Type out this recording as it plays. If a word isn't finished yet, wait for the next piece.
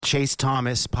Chase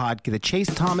Thomas the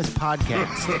Chase Thomas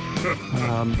podcast.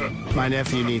 My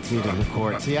nephew needs me to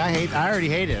record. See, I already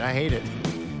hate it. I hate it.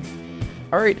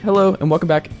 All right, hello, and welcome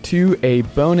back to a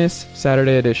bonus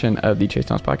Saturday edition of the Chase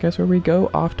Thomas podcast, where we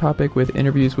go off topic with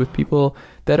interviews with people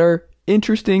that are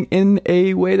interesting in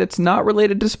a way that's not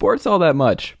related to sports all that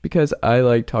much, because I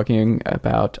like talking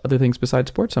about other things besides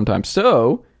sports sometimes.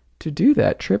 So to do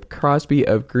that, Tripp Crosby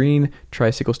of Green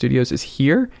Tricycle Studios is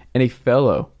here, and a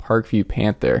fellow Parkview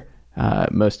Panther,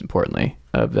 most importantly,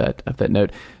 of that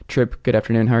note. Tripp, good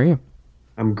afternoon. How are you?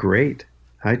 I'm great.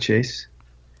 Hi, Chase.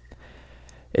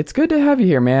 It's good to have you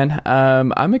here, man.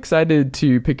 I'm excited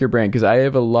to pick your brain because I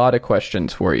have a lot of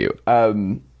questions for you.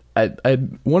 I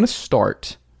want to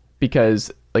start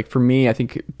because, like, for me, I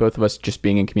think both of us just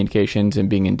being in communications and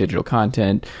being in digital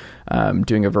content,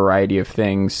 doing a variety of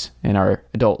things in our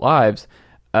adult lives,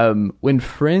 when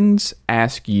friends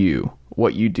ask you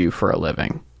what you do for a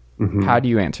living, how do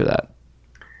you answer that?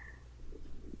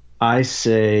 I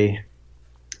say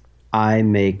I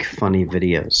make funny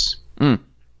videos.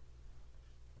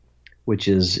 Which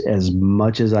is as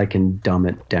much as I can dumb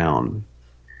it down.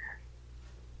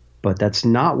 But that's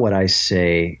not what I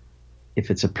say if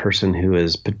it's a person who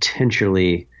is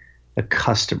potentially a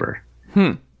customer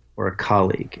or a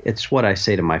colleague. It's what I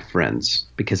say to my friends,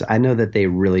 because I know that they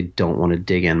really don't want to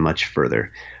dig in much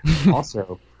further.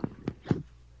 Also,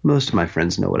 most of my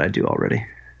friends know what I do already.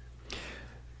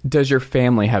 Does your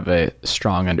family have a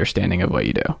strong understanding of what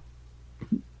you do?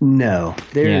 No,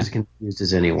 they're as confused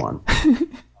as anyone.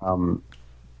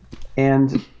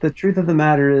 And the truth of the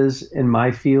matter is, in my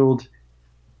field,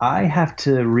 I have to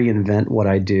reinvent what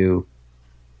I do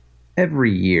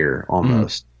every year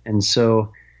almost. And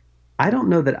so I don't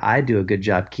know that I do a good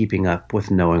job keeping up with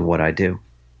knowing what I do.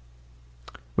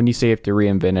 When you say you have to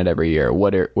reinvent it every year,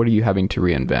 what are you having to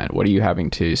reinvent? What are you having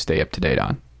to stay up to date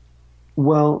on?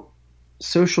 Well,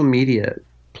 social media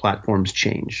platforms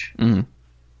change.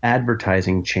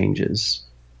 Advertising changes.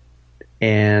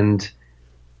 And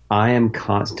I am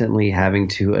constantly having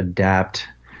to adapt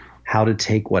how to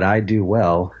take what I do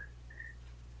well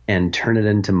and turn it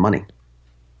into money.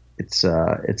 It's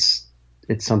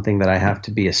something that I have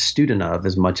to be a student of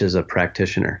as much as a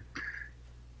practitioner.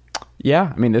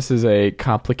 Yeah, I mean, this is a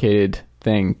complicated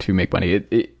thing to make money.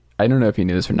 I don't know if you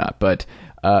knew this or not, but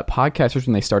podcasters,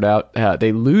 when they start out,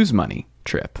 they lose money,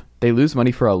 Tripp. They lose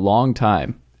money for a long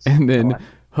time. And then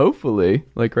hopefully,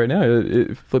 like right now,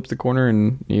 it flips the corner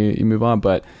and you move on.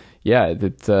 But yeah,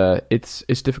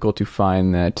 it's difficult to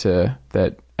find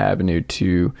that avenue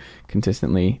to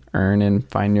consistently earn and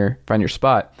find your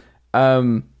spot.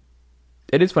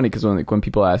 It is funny because when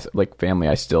people ask, like, family,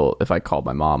 if I called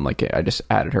my mom, like, I just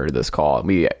added her to this call, and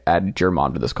we added your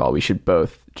mom to this call, we should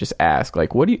both just ask,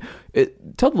 like,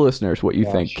 tell the listeners what you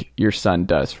think your son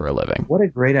does for a living. What a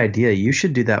great idea. You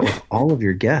should do that with all of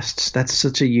your guests. That's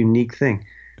such a unique thing.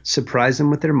 Surprise them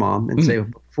with their mom and say,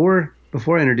 before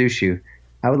I introduce you,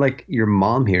 I would like your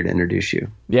mom here to introduce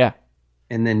you. Yeah.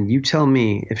 And then you tell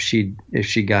me if she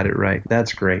got it right.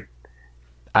 That's great.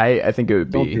 I think it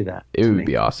would be. Don't do that. It would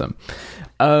be awesome.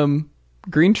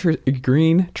 Green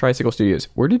Tricycle Studios.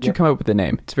 Where did you come up with the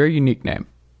name? It's a very unique name.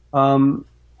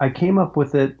 I came up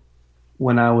with it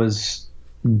when I was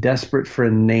desperate for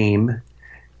a name,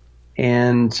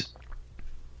 and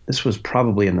this was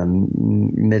probably in the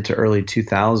mid to early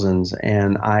 2000s,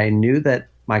 and I knew that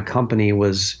my company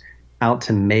was out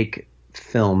to make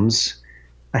films.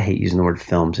 I hate using the word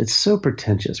films. It's so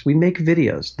pretentious. We make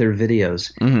videos. They're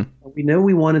videos. We know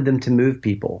we wanted them to move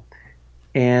people.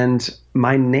 And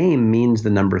my name means the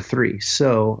number 3.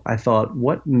 So I thought,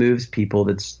 what moves people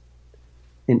that's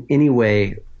in any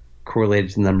way correlated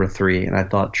to the number 3? And I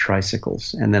thought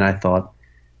tricycles. And then I thought,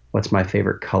 what's my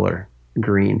favorite color?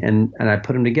 Green. And I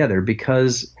put them together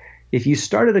because if you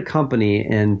started a company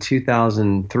in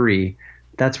 2003,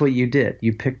 that's what you did.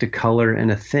 You picked a color and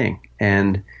a thing.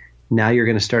 And now you're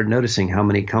going to start noticing how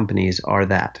many companies are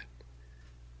that.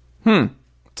 So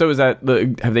is that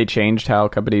have they changed how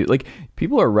companies, like,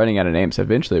 people are running out of names?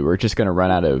 Eventually we're just going to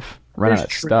run out of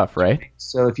stuff, right?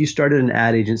 So if you started an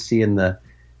ad agency in the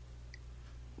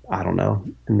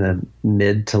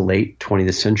mid to late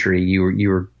 20th century, you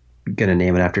were going to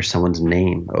name it after someone's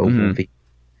name. That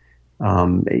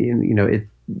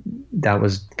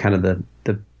was kind of the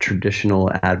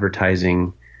traditional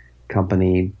advertising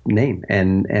company name,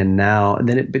 and now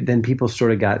then people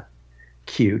sort of got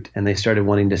cute and they started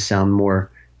wanting to sound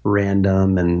more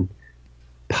random and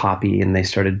poppy, and they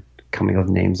started coming up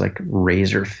with names like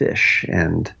Razorfish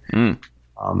and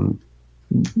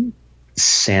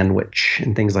Sandwich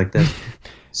and things like that.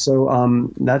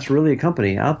 So that's really a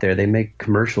company out there. They make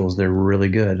commercials. They're really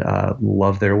good.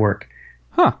 Love their work.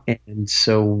 Huh. And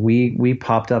so we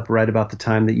popped up right about the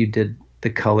time that you did the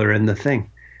color and the thing.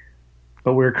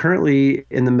 But we're currently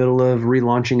in the middle of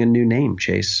relaunching a new name,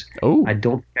 Chase. Oh. I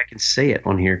don't think I can say it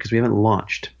on here because we haven't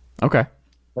launched. Okay.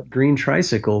 But Green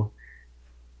Tricycle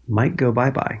might go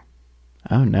bye-bye.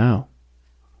 Oh, no.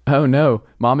 Oh, no.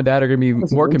 Mom and Dad are going to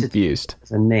be more confused.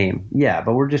 It's a name. Yeah,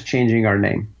 but we're just changing our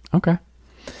name. Okay.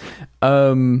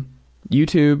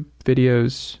 YouTube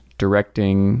videos,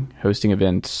 directing, hosting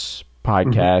events,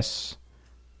 podcasts.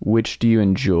 Which do you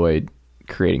enjoy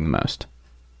creating the most?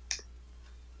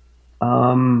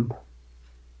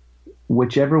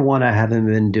 Whichever one I haven't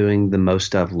been doing the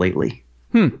most of lately.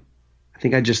 I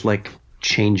think I just like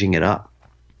changing it up.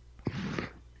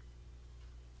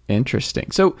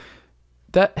 Interesting. So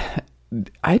that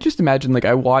I just imagine, like,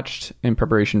 I watched in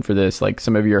preparation for this, like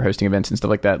some of your hosting events and stuff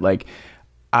like that. Like,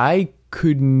 I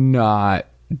could not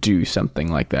do something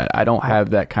like that. I don't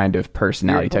have that kind of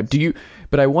personality type. Do you?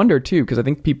 But I wonder too, because I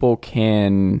think people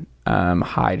can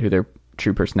hide who their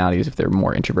true personality is if they're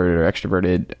more introverted or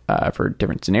extroverted for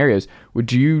different scenarios.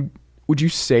 Would you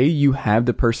say you have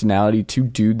the personality to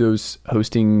do those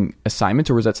hosting assignments,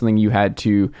 or was that something you had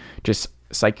to just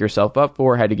psych yourself up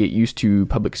for, had to get used to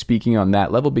public speaking on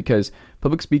that level? Because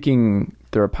public speaking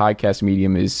through a podcast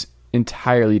medium is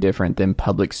entirely different than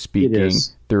public speaking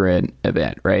through an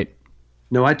event, right?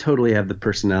 No, I totally have the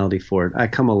personality for it. I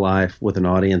come alive with an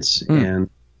audience, and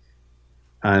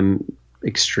I'm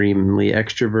extremely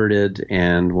extroverted,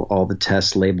 and all the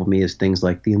tests label me as things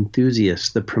like the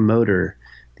enthusiast, the promoter,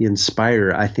 the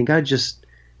inspirer. I think I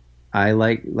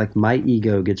like my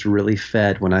ego gets really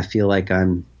fed when I feel like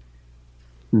I'm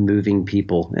moving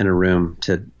people in a room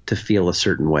to feel a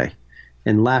certain way.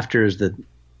 And laughter is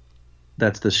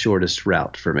that's the shortest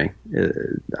route for me.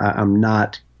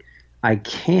 I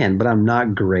can, but I'm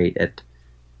not great at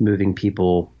moving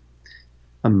people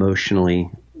emotionally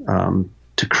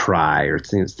to cry or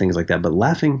things like that. But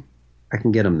laughing, I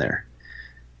can get them there.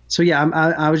 So yeah,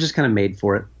 I was just kind of made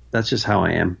for it. That's just how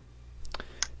I am.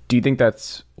 Do you think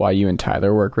that's why you and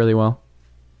Tyler work really well?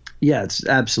 Yeah, it's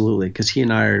absolutely, because he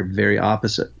and I are very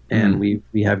opposite, and we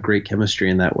have great chemistry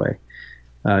in that way.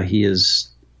 He is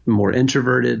more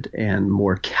introverted and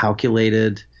more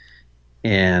calculated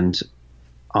and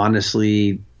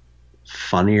honestly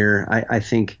funnier. I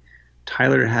think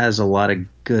Tyler has a lot of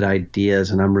good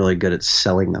ideas, and I'm really good at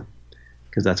selling them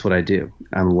because that's what I do.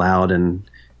 I'm loud and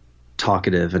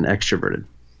talkative and extroverted.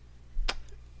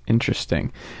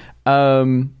 Interesting.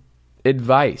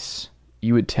 Advice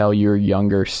you would tell your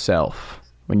younger self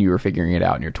when you were figuring it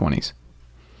out in your 20s?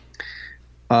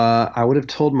 I would have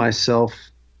told myself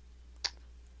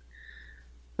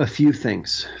a few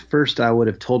things. First, I would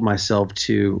have told myself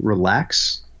to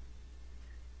relax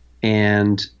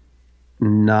and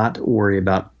not worry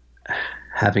about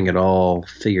having it all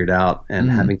figured out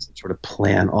and having some sort of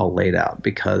plan all laid out,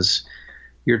 because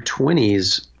your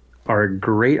 20s are a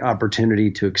great opportunity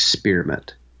to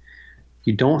experiment.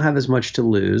 You don't have as much to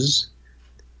lose.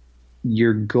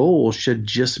 Your goal should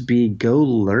just be go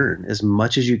learn as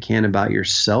much as you can about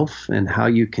yourself and how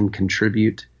you can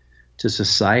contribute to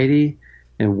society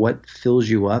and what fills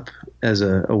you up as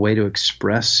a way to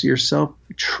express yourself.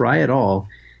 Try it all.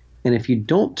 And if you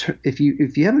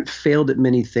haven't failed at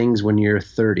many things when you're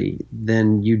 30,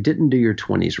 then you didn't do your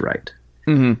 20s right.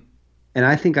 Mm-hmm. And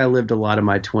I think I lived a lot of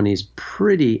my 20s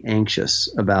pretty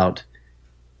anxious about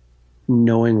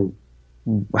knowing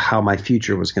how my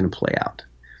future was going to play out.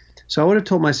 So I would have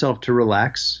told myself to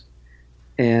relax,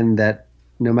 and that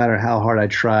no matter how hard I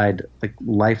tried, like,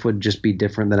 life would just be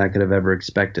different than I could have ever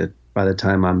expected by the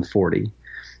time I'm 40.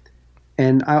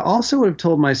 And I also would have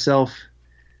told myself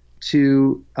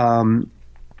to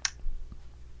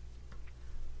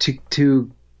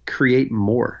create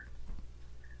more.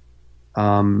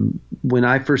 When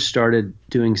I first started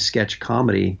doing sketch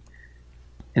comedy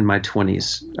in my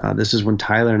 20s, this is when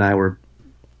Tyler and I were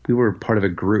part of a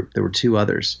group. There were two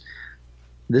others.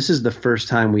 This is the first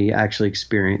time we actually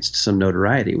experienced some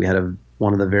notoriety. We had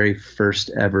one of the very first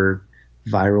ever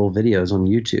viral videos on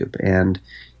YouTube, and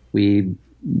we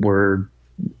were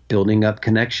building up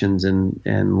connections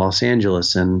in Los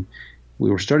Angeles, and we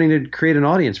were starting to create an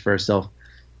audience for ourselves.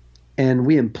 And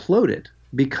we imploded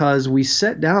because we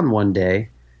sat down one day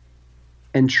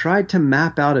and tried to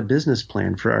map out a business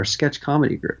plan for our sketch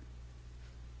comedy group.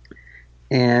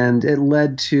 And it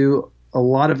led to a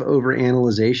lot of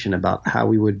overanalyzation about how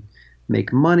we would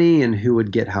make money and who would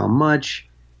get how much.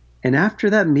 And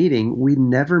after that meeting, we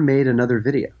never made another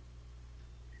video.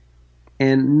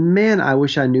 And man, I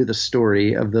wish I knew the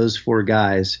story of those four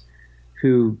guys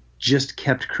who just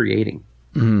kept creating.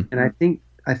 And I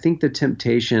think the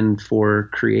temptation for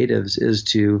creatives is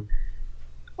to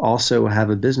also have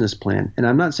a business plan. And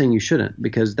I'm not saying you shouldn't,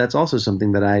 because that's also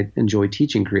something that I enjoy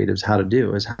teaching creatives how to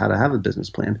do, is how to have a business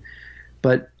plan.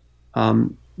 But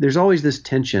there's always this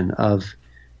tension of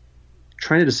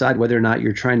trying to decide whether or not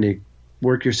you're trying to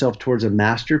work yourself towards a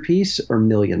masterpiece or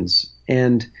millions.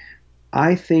 And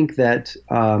I think that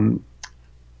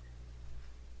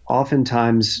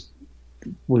oftentimes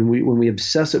when we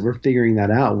obsess it, we're figuring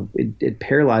that out. It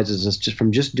paralyzes us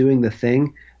just doing the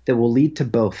thing that will lead to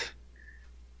both,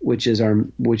 which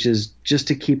is just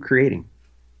to keep creating,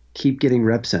 keep getting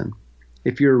reps in.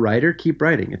 If you're a writer, keep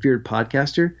writing. If you're a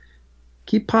podcaster,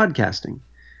 keep podcasting.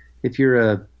 If you're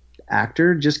a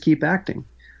actor, just keep acting.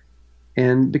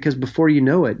 And because before you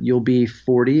know it, you'll be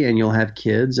 40 and you'll have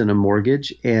kids and a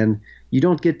mortgage, and you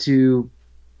don't get to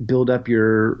build up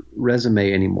your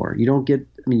resume anymore. You don't get,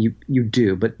 I mean, you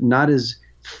do, but not as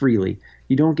freely.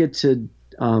 You don't get to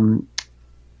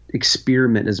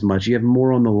experiment as much. You have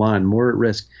more on the line, more at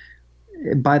risk.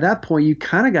 By that point, you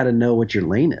kind of got to know what your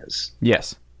lane is.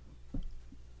 Yes.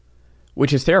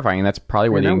 Which is terrifying, and that's probably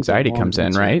where the anxiety comes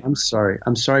in, right? I'm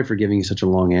sorry for giving you such a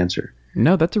long answer.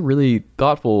 No, that's a really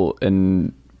thoughtful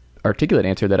and articulate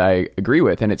answer that I agree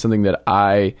with, and it's something that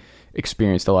I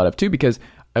experienced a lot of too, because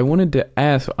I wanted to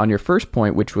ask on your first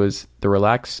point, which was the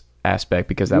relax aspect,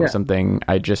 because that was something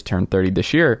I just turned 30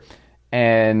 this year,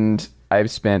 and I've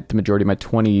spent the majority of my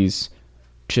 20s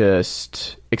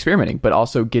just experimenting, but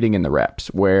also getting in the reps,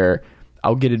 where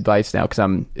I'll get advice now,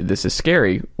 because this is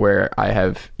scary, where I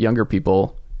have younger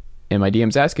people in my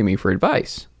DMs asking me for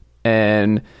advice.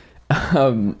 And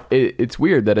it's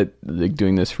weird that like,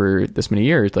 doing this for this many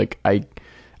years, like I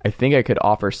think I could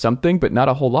offer something, but not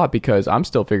a whole lot, because I'm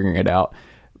still figuring it out.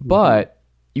 But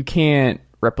you can't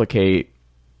replicate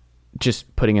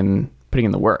just putting in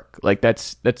the work. Like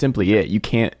that's simply it. You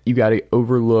got to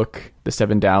overlook the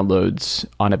 7 downloads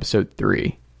on episode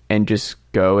 3 and just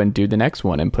go and do the next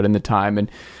one and put in the time and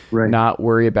not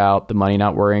worry about the money,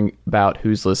 not worrying about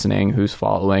who's listening, who's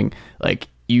following. Like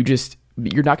you're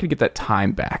not going to get that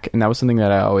time back. And that was something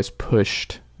that I always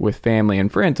pushed with family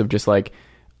and friends, of just like,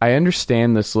 I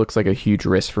understand this looks like a huge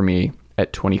risk for me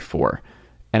at 24.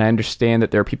 And I understand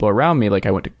that there are people around me, like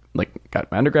I went to, like,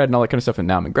 got my undergrad and all that kind of stuff, and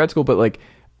now I'm in grad school, but like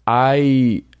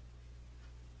I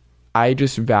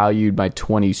just valued my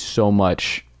 20s so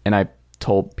much, and I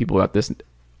told people about this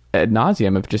ad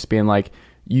nauseum, of just being like,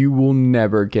 you will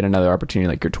never get another opportunity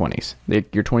like your 20s.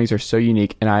 Your 20s are so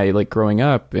unique. And I, like, growing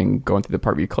up and going through the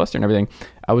Parkview cluster and everything,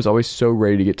 I was always so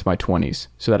ready to get to my 20s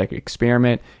so that I could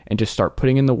experiment and just start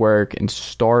putting in the work and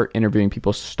start interviewing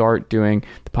people, start doing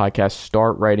the podcast,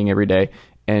 start writing every day,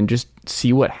 and just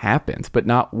see what happens, but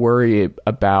not worry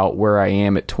about where I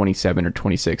am at 27 or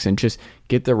 26, and just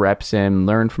get the reps in,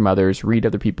 learn from others, read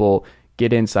other people,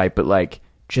 get insight, but like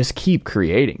just keep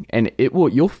creating, and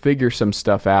you'll figure some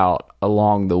stuff out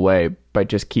along the way by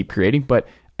just keep creating. But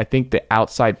I think the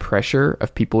outside pressure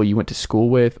of people you went to school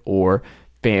with or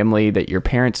family that your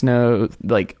parents know,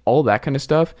 like all that kind of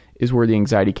stuff, is where the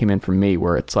anxiety came in for me,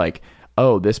 where it's like,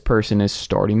 oh, this person is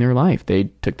starting their life. They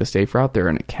took the safe route. They're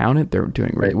an accountant. They're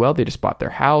doing really well. They just bought their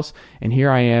house. And here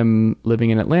I am living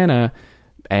in Atlanta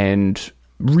and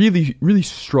really, really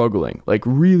struggling, like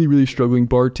really, really struggling,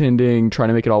 bartending, trying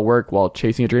to make it all work while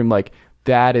chasing a dream. Like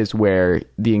that is where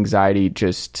the anxiety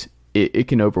just, it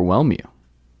can overwhelm you.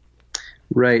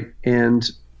 Right. And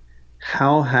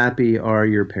how happy are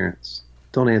your parents?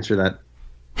 Don't answer that.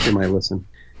 They might listen.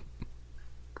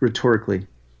 Rhetorically,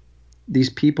 these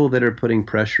people that are putting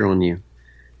pressure on you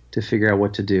to figure out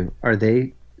what to do, are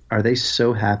they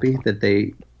so happy that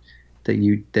they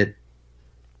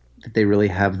really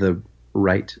have the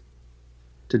right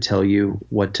to tell you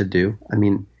what to do? I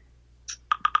mean,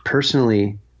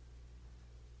 personally,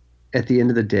 at the end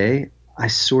of the day, I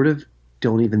sort of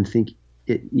don't even think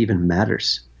it even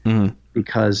matters,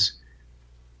 because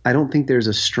I don't think there's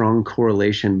a strong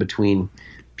correlation between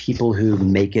people who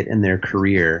make it in their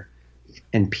career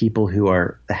and people who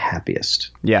are the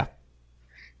happiest. Yeah.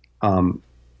 I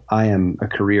am a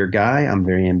career guy. I'm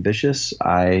very ambitious.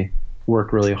 I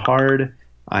work really hard.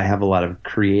 I have a lot of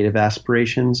creative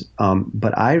aspirations.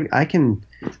 But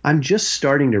I'm just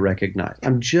starting to recognize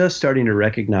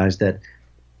that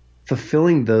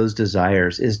fulfilling those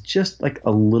desires is just like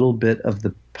a little bit of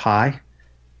the pie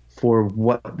for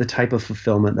what the type of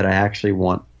fulfillment that I actually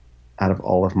want out of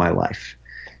all of my life.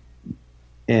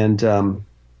 And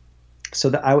so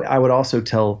that I would also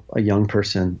tell a young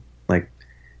person, like,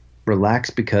 relax,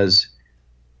 because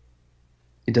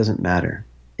it doesn't matter.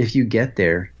 If you get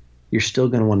there, you're still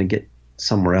going to want to get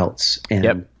somewhere else.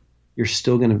 And you're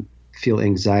still going to feel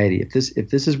anxiety. If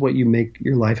this is what you make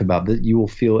your life about, that you will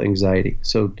feel anxiety.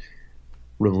 So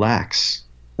relax.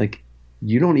 Like,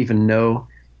 you don't even know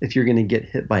if you're going to get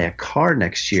hit by a car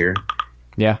next year.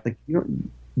 Yeah.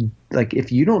 Like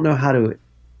if you don't know how to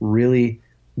really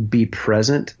be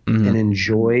present and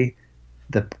enjoy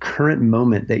the current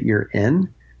moment that you're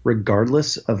in,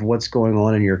 regardless of what's going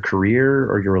on in your career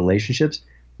or your relationships,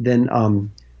 then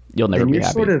you'll never be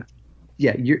happy.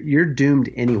 You're doomed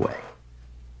anyway,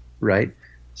 right?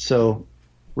 So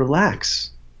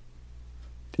relax.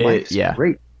 Life's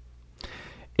great.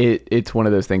 It's one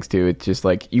of those things too. It's just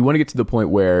like you want to get to the point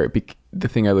where the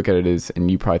thing I look at it is,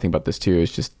 and you probably think about this too,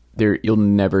 is just you'll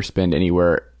never spend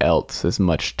anywhere else as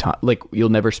much time. Like you'll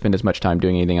never spend as much time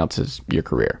doing anything else as your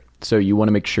career. So you want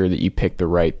to make sure that you pick the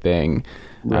right thing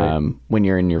when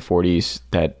you're in your 40s,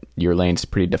 that your lane's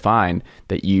pretty defined,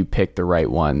 that you pick the right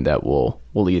one that will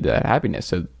lead to that happiness.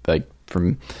 So like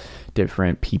from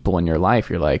different people in your life,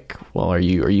 you're like, well, are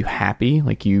you happy?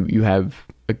 Like you have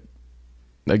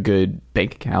a good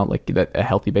bank account, like a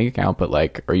healthy bank account, but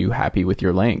like, are you happy with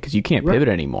your lane? Because you can't pivot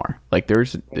anymore. Like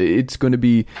it's going to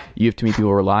be, you have too many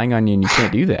people relying on you, and you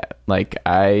can't do that. Like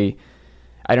I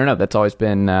don't know. That's always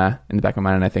been in the back of my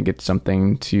mind, and I think it's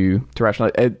something to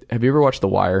rationalize. Have you ever watched The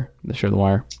Wire, the show The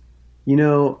Wire?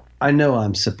 I know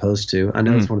I'm supposed to. I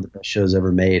know it's one of the best shows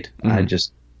ever made. I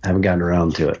just haven't gotten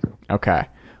around to it. Okay.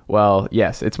 Well,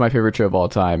 yes, it's my favorite show of all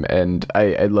time, and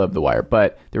I love The Wire.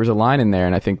 But there was a line in there,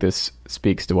 and I think this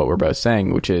speaks to what we're both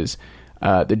saying, which is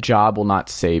the job will not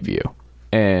save you.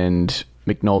 And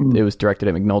it was directed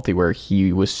at McNulty, where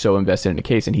he was so invested in a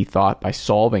case, and he thought by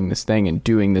solving this thing and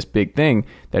doing this big thing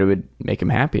that it would make him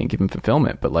happy and give him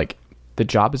fulfillment. But like, the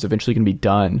job is eventually going to be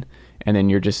done, and then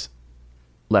you're just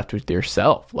left with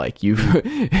yourself. Like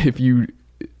if you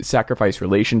sacrifice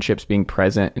relationships, being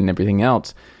present, and everything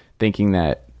else, thinking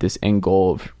that this end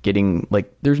goal of getting,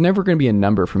 like, there's never going to be a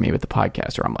number for me with the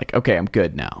podcast where I'm like, okay, I'm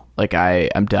good now. Like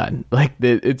I'm done. Like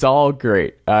it's all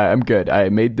great. I'm good. I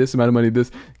made this amount of money. This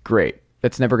great.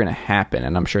 That's never going to happen.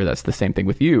 And I'm sure that's the same thing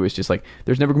with you. It's just like,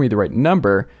 there's never going to be the right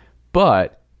number,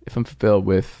 but if I'm fulfilled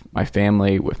with my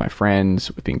family, with my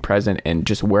friends, with being present, and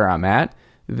just where I'm at,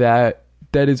 that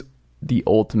is the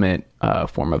ultimate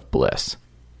form of bliss.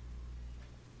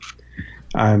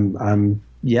 I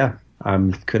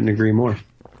couldn't agree more.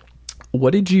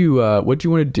 What did you want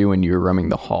to do when you were roaming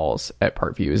the halls at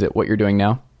Parkview? Is it what you're doing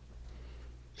now?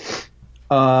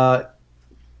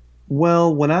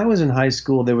 Well, when I was in high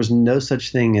school, there was no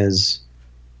such thing as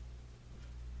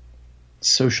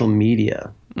social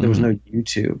media. There was no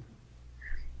YouTube.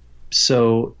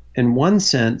 So in one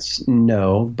sense,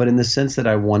 no, but in the sense that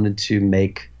I wanted to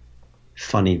make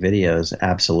funny videos,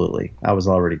 absolutely. I was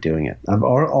already doing it. I've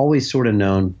always sort of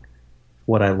known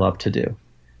what I love to do.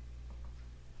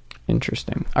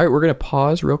 Interesting. All right, we're going to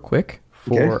pause real quick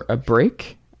for a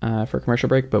break, for a commercial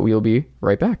break, but we'll be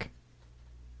right back.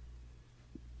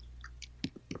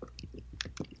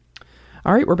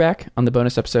 All right, we're back on the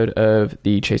bonus episode of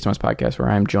the Chase Thomas podcast, where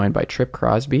I'm joined by Tripp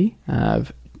Crosby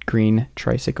of Green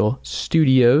Tricycle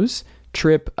Studios.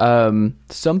 Tripp,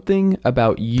 something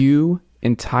about you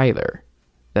and Tyler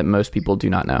that most people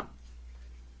do not know.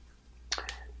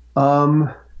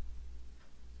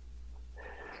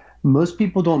 Most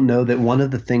people don't know that one of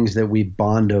the things that we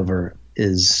bond over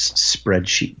is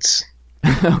spreadsheets.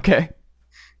 Okay.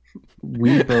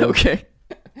 We both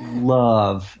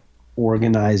love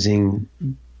organizing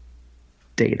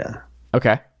data.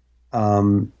 Okay.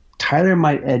 Tyler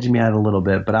might edge me out a little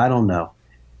bit, but I don't know.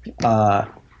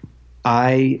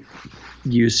 I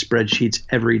use spreadsheets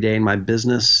every day in my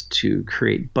business to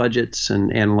create budgets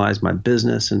and analyze my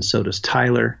business, and so does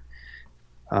Tyler.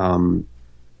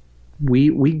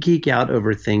 We geek out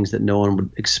over things that no one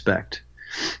would expect.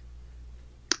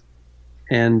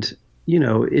 And,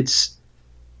 it's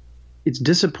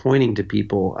disappointing to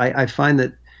people. I find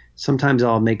that sometimes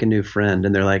I'll make a new friend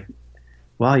and they're like,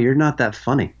 wow, you're not that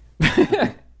funny.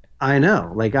 I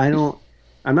know. Like, I'm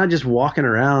not just walking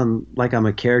around like I'm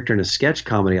a character in a sketch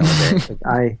comedy all day.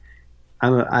 Like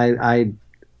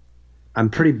I'm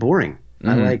pretty boring. Mm-hmm.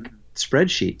 I like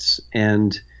spreadsheets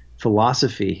and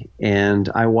philosophy, and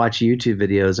I watch YouTube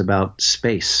videos about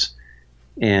space.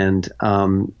 And,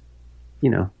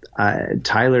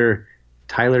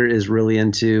 Tyler is really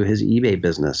into his eBay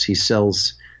business. He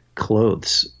sells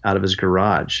clothes out of his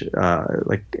garage,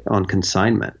 like on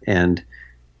consignment. And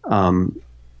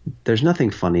there's nothing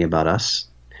funny about us.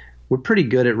 We're pretty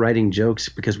good at writing jokes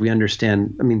because we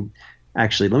understand. I mean,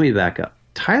 actually, let me back up.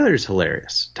 Tyler's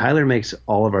hilarious. Tyler makes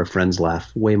all of our friends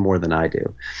laugh way more than I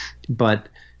do. But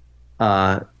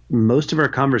most of our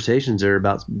conversations are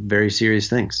about very serious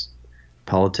things.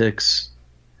 politics,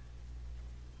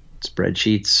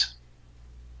 spreadsheets.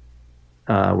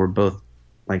 We're both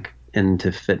like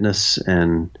into fitness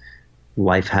and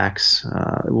life hacks.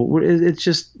 It's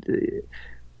just,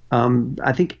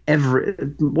 I think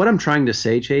what I'm trying to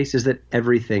say, Chase, is that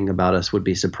everything about us would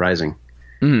be surprising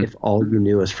if all you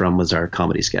knew us from was our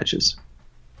comedy sketches.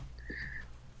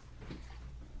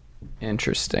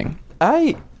 Interesting.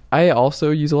 I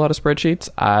also use a lot of spreadsheets.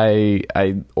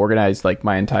 I organize like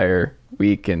my entire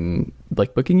week and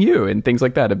like booking you and things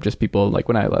like that of just people like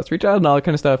when I last reached out and all that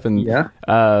kind of stuff.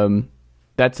 And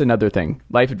that's another thing.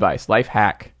 Life advice, life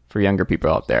hack for younger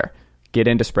people out there. Get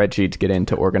into spreadsheets, get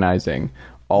into organizing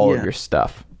all of your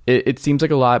stuff. It seems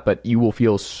like a lot, but you will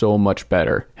feel so much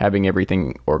better having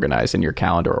everything organized and your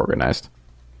calendar organized.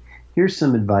 Here's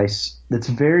some advice that's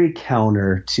very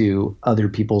counter to other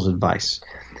people's advice.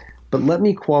 But let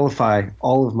me qualify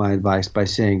all of my advice by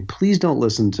saying, please don't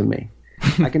listen to me.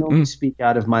 I can only speak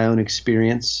out of my own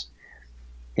experience,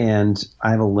 and I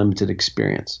have a limited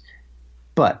experience.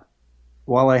 But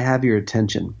while I have your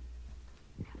attention,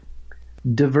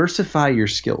 diversify your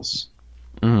skills.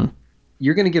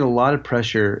 You're going to get a lot of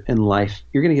pressure in life.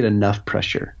 You're going to get enough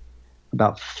pressure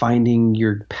about finding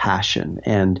your passion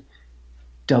and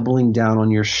doubling down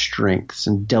on your strengths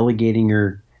and delegating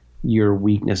your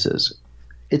weaknesses.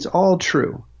 It's all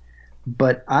true.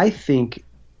 But I think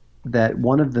that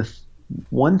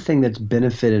one thing that's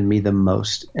benefited me the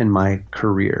most in my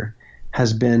career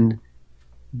has been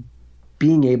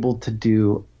being able to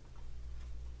do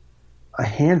a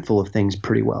handful of things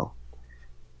pretty well.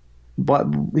 But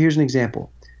here's an example.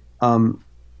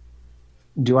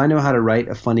 Do I know how to write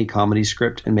a funny comedy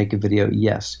script and make a video?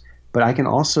 Yes. But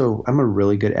I'm a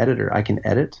really good editor. I can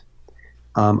edit.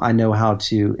 I know how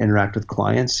to interact with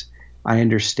clients. I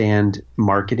understand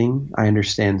marketing. I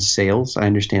understand sales. I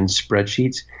understand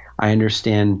spreadsheets. I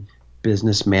understand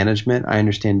business management. I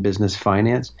understand business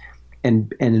finance.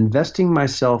 And investing my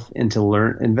time into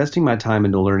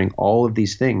learning all of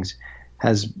these things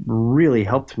has really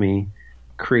helped me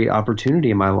create opportunity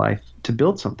in my life to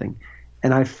build something.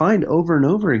 And I find over and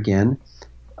over again,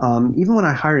 even when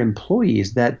I hire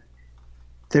employees, that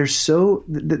they're so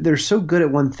good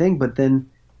at one thing, but then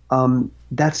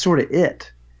that's sort of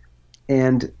it.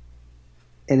 And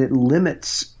it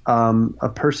limits a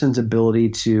person's ability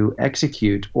to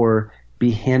execute or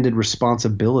be handed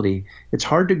responsibility. It's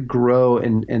hard to grow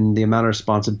in the amount of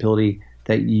responsibility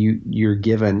that you're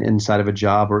given inside of a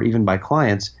job or even by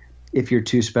clients if you're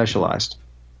too specialized.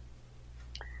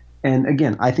 And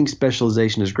again, I think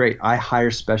specialization is great. I hire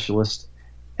specialists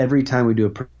every time we do a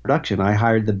production. I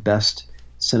hired the best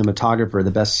cinematographer,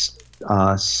 the best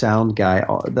sound guy.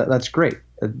 That's great.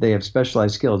 They have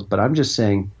specialized skills. But I'm just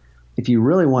saying, if you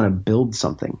really want to build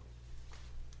something,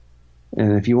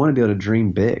 and if you want to be able to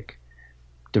dream big,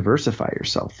 diversify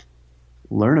yourself.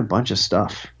 Learn a bunch of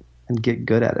stuff and get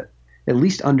good at it. At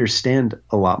least understand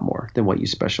a lot more than what you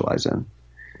specialize in.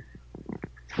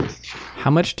 How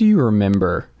much do you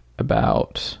remember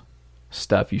about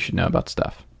stuff you should know about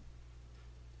stuff?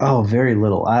 Oh, very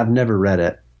little. I've never read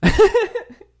it.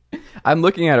 I'm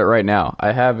looking at it right now.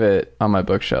 I have it on my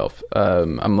bookshelf.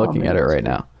 I'm looking at it right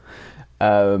now.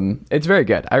 It's very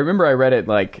good. I remember I read it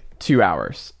like 2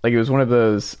 hours. Like it was one of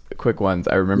those quick ones.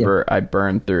 I remember I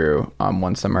burned through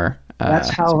one summer.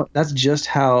 That's just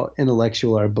how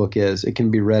intellectual our book is. It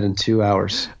can be read in 2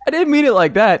 hours. I didn't mean it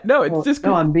like that. No, it's just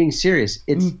no. I'm being serious.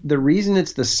 It's the reason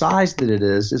it's the size that it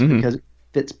is because it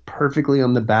fits perfectly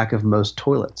on the back of most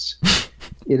toilets.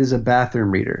 It is a bathroom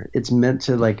reader. It's meant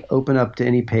to like open up to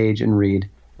any page and read.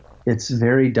 It's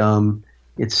very dumb.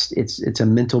 It's a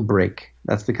mental break.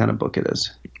 That's the kind of book it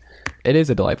is. It is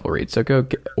a delightful read. So go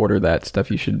order that. Stuff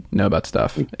you should know about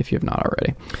stuff if you have not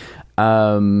already.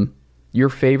 Your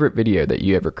favorite video that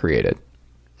you ever created?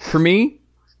 For me,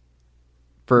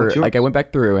 I went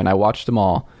back through and I watched them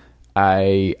all.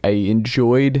 I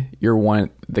enjoyed your one,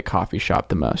 the coffee shop,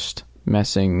 the most.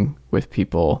 Messing with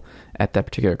people at that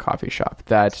particular coffee shop.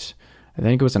 That I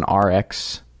think it was an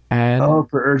RX ad. Oh,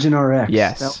 for Urgent RX.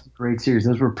 Yes, that was a great series.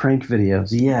 Those were prank videos.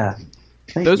 Yeah,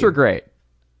 those were great.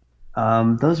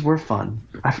 Those were fun.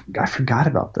 I forgot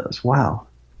about those. Wow.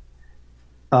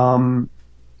 I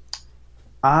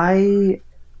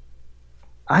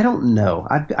don't know.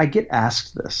 I get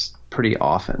asked this pretty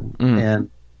often,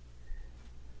 and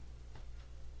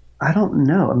I don't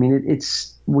know. I mean, it's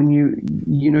when you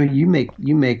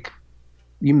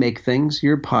make things.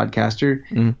 You're a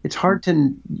podcaster. It's hard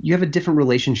you have a different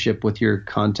relationship with your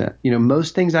content.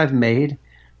 Most things I've made,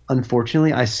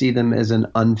 unfortunately, I see them as an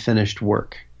unfinished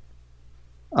work.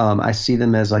 I see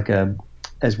them as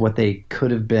as what they could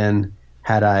have been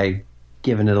had I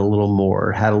given it a little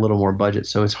more, had a little more budget.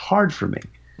 So it's hard for me.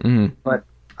 Mm-hmm. But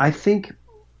I think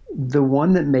the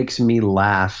one that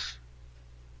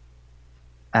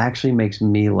actually makes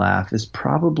me laugh is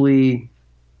probably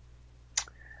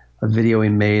a video we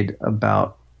made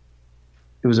about,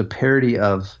 it was a parody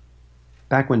of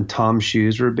back when Tom's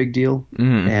shoes were a big deal,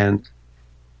 and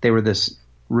they were this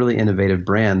really innovative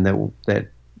brand that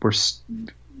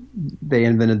they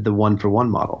invented the 1-for-1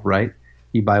 model, right?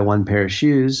 You buy one pair of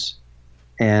shoes,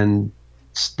 and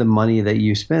the money that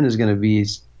you spend is going to be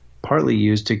partly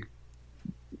used to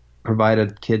provide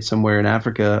a kid somewhere in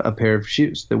Africa a pair of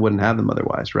shoes that wouldn't have them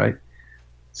otherwise, right?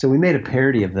 So we made a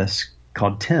parody of this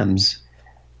called Tim's,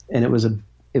 and it was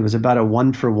about a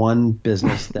 1-for-1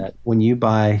 business that when you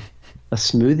buy a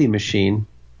smoothie machine,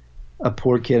 a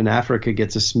poor kid in Africa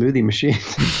gets a smoothie machine.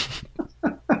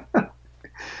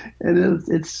 And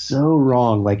it's so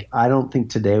wrong. Like, I don't think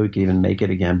today we could even make it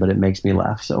again, but it makes me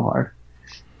laugh so hard.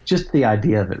 Just the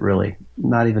idea of it, really,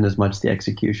 not even as much the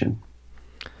execution.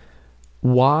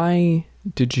 Why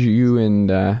did you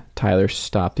and Tyler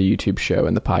stop the YouTube show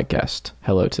and the podcast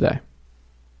Hello Today?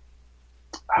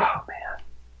 Oh, man.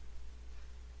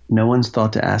 No one's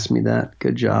thought to ask me that.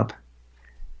 Good job.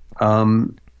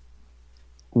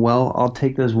 Well, I'll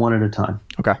take those one at a time.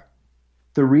 Okay.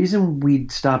 The reason we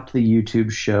stopped the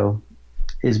YouTube show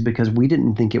is because we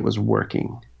didn't think it was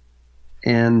working.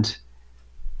 And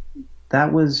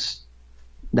that was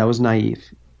naive.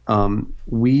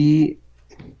 You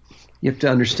have to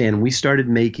understand, we started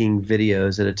making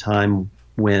videos at a time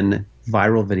when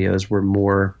viral videos were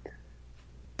more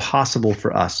possible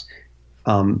for us.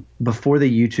 Before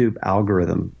the YouTube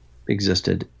algorithm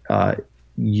existed,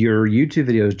 your YouTube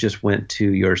videos just went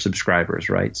to your subscribers,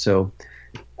 right? So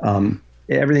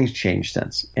everything's changed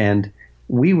since. And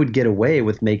we would get away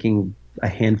with making a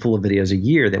handful of videos a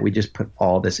year that we just put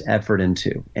all this effort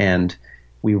into. And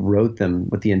we wrote them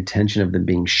with the intention of them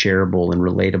being shareable and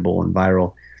relatable and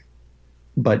viral.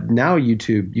 But now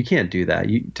YouTube, you can't do that.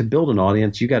 To build an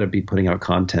audience, you got to be putting out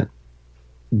content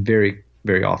very,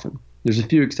 very often. There's a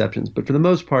few exceptions, but for the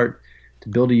most part, to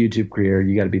build a YouTube career,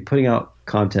 you got to be putting out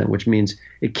content, which means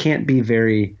it can't be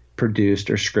very produced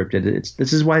or scripted.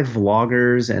 This is why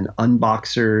vloggers and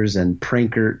unboxers and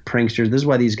pranksters, this is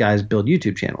why these guys build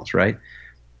YouTube channels, right?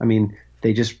 I mean,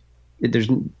 they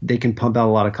can pump out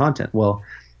a lot of content. Well,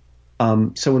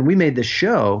 so when we made this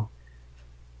show,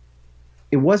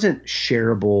 it wasn't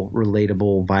shareable,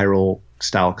 relatable, viral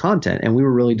style content. And we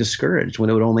were really discouraged when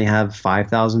it would only have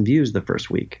 5,000 views the first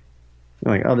week.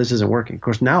 We're like, oh, this isn't working. Of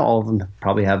course, now all of them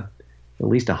probably have at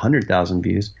least 100,000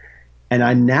 views. And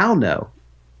I now know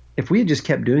if we had just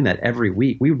kept doing that every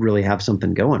week, we would really have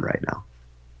something going right now.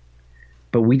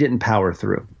 But we didn't power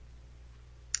through.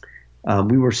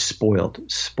 We were spoiled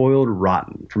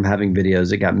rotten from having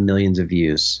videos that got millions of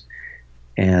views.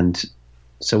 And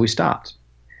so we stopped.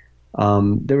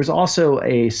 There was also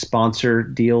a sponsor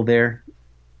deal there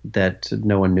that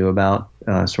no one knew about,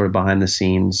 sort of behind the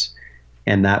scenes,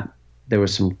 and that there were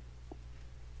some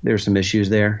issues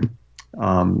there.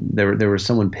 There was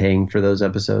someone paying for those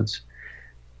episodes,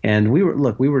 and we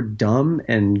were dumb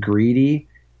and greedy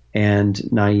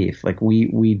and naive. Like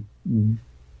we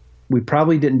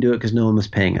probably didn't do it because no one was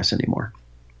paying us anymore.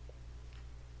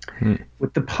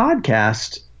 With the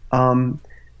podcast,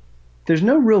 there's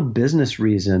no real business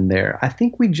reason there. I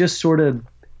think we just sort of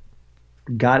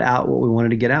got out what we wanted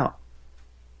to get out.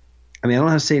 I mean, I don't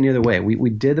know how to say it any other way. We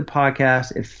did the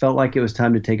podcast. It felt like it was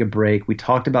time to take a break. We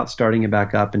talked about starting it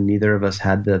back up, and neither of us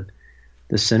had the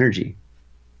synergy.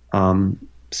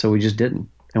 So we just didn't.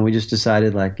 And we just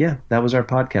decided, like, yeah, that was our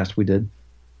podcast. We did.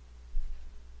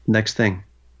 Next thing.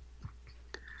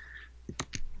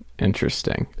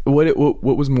 Interesting. What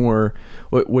was more?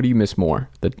 What do you miss more,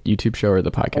 the YouTube show or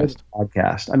the podcast?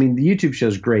 Podcast. I mean, the YouTube show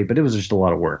is great, but it was just a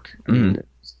lot of work. I mean, it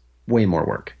was way more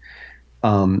work.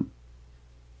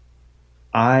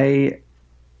 I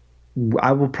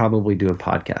will probably do a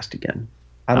podcast again.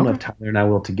 I don't know if Tyler and I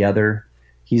will together.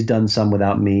 He's done some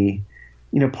without me.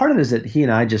 You know, part of it is that he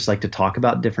and I just like to talk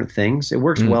about different things. It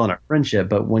works well in our friendship,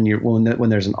 but when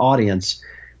there's an audience,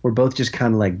 we're both just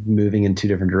kind of like moving in two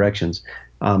different directions.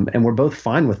 And we're both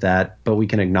fine with that, but we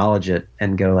can acknowledge it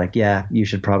and go like, yeah, you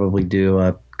should probably do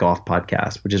a golf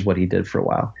podcast, which is what he did for a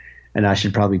while. And I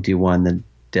should probably do one that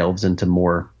delves into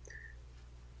more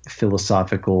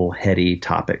philosophical, heady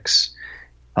topics.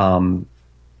 And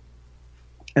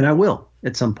I will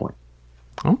at some point.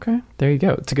 Okay, there you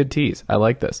go. It's a good tease. I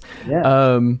like this.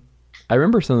 Yeah. I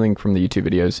remember something from the YouTube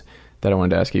videos that I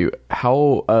wanted to ask you.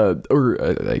 How,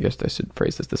 I guess I should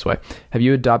phrase this way. Have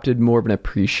you adopted more of an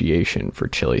appreciation for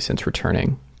chili since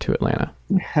returning to Atlanta?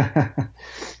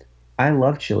 I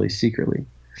love Chili's secretly.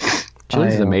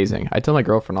 Chili's is amazing. I tell my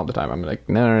girlfriend all the time. I'm like,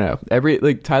 no.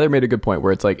 Tyler made a good point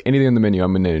where it's like anything on the menu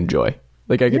I'm going to enjoy.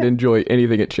 Like I could enjoy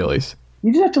anything at Chili's.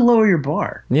 You just have to lower your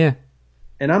bar. Yeah.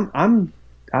 And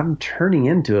I'm turning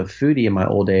into a foodie in my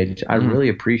old age. I really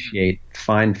appreciate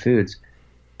fine foods,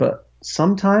 but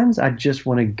sometimes I just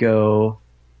want to go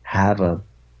have a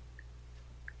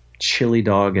chili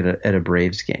dog at a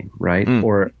Braves game, right?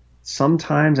 Or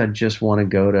sometimes I just want to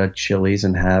go to Chili's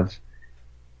and have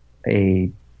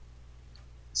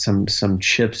some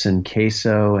chips and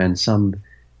queso and some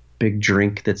big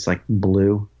drink that's like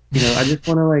blue. You know, I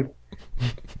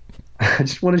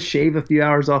just want to shave a few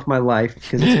hours off my life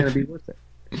because it's going to be worth it.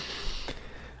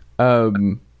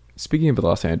 Speaking of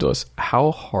Los Angeles,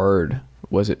 how hard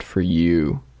was it for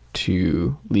you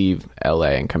to leave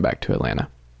LA and come back to Atlanta?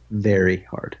 Very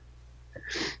hard.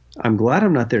 I'm glad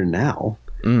I'm not there now.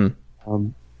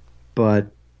 But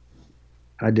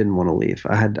I didn't want to leave.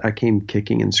 I came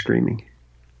kicking and screaming.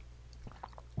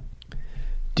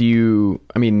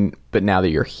 But now that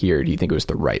you're here, do you think it was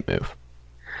the right move?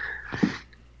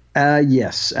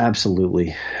 Yes,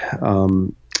 absolutely.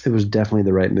 It was definitely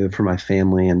the right move for my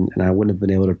family, and I wouldn't have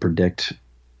been able to predict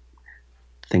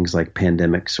things like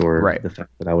pandemics or the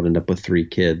fact that I would end up with 3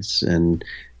 kids. And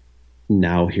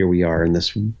now here we are in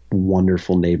this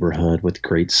wonderful neighborhood with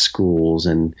great schools,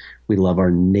 and we love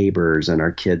our neighbors, and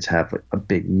our kids have a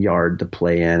big yard to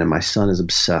play in, and my son is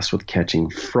obsessed with catching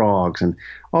frogs and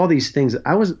all these things.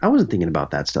 I wasn't thinking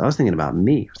about that stuff. I was thinking about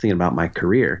me. I was thinking about my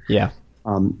career. Yeah.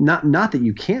 Not that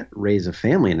you can't raise a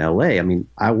family in LA. I mean,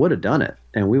 I would have done it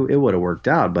and it would have worked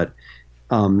out. But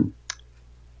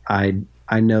I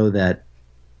know that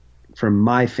for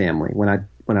my family, when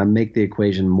I make the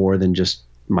equation more than just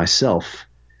myself,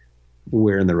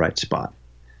 we're in the right spot.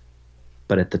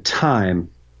 But at the time,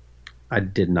 I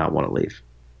did not want to leave.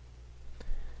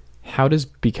 How did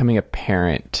becoming a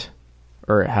parent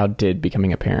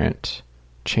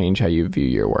change how you view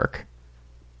your work?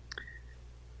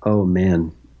 Oh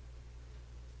man,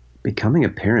 becoming a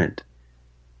parent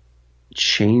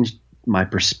changed my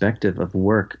perspective of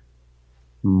work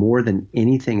more than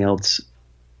anything else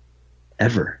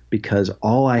ever, because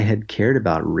all I had cared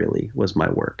about really was my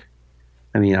work.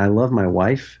 I mean, I love my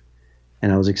wife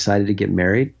and I was excited to get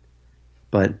married,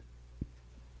 but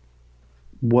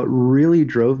what really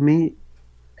drove me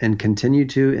and continued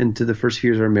to into the first few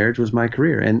years of our marriage was my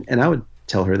career. And I would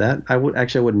tell her that. I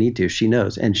wouldn't need to. She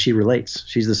knows, and she relates.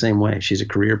 She's the same way. She's a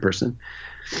career person.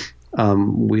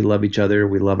 We love each other.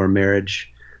 We love our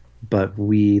marriage, but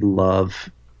we love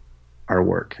our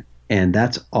work. And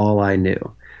that's all I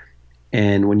knew.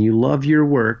 And when you love your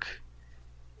work,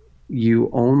 you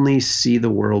only see the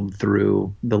world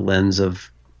through the lens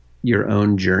of your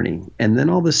own journey. And then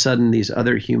all of a sudden, these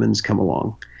other humans come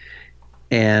along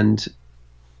and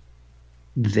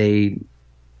they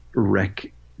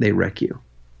wreck you.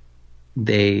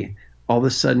 All of a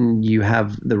sudden you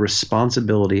have the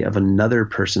responsibility of another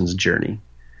person's journey.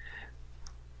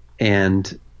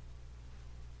 And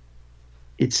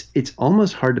it's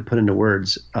almost hard to put into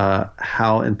words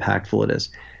how impactful it is.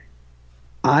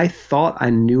 I thought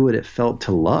I knew what it felt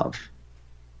to love.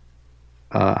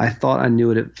 I thought I knew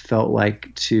what it felt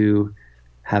like to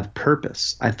have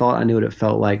purpose. I thought I knew what it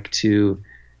felt like to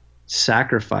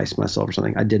sacrifice myself or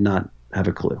something. I did not have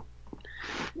a clue.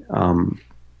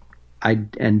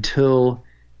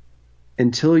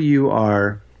 Until you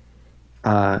are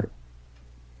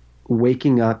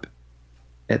waking up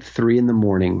at 3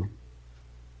 a.m.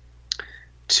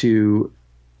 to,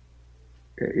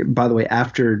 by the way,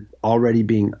 after already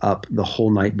being up the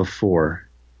whole night before,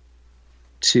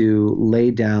 to lay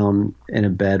down in a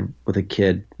bed with a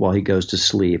kid while he goes to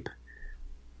sleep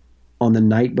on the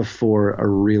night before a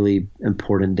really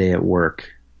important day at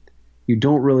work, you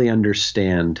don't really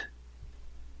understand.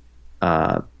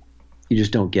 You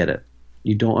just don't get it.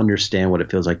 You don't understand what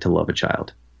it feels like to love a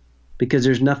child, because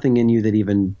there's nothing in you that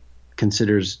even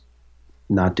considers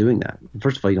not doing that.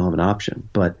 First of all, you don't have an option,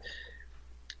 but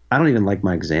I don't even like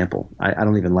my example. I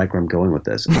don't even like where I'm going with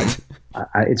this.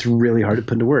 It's really hard to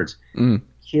put into words.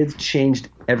 Kids changed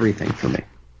everything for me.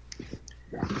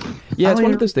 Yeah, it's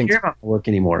one of those things. I don't care about my work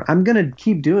anymore. I'm going to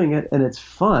keep doing it, and it's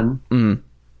fun.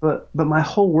 But my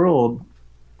whole world,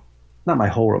 not my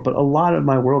whole world, but a lot of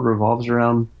my world revolves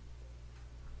around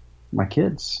my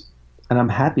kids, and I'm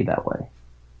happy that way.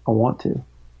 I want to.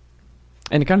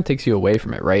 And it kind of takes you away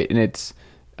from it, right? And it's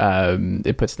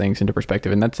it puts things into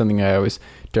perspective. And that's something I always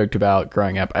joked about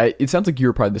growing up. It sounds like you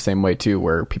were probably the same way too,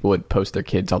 where people would post their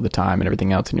kids all the time and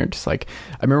everything else. And you're just like,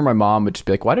 I remember my mom would just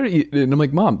be like, why did you, and I'm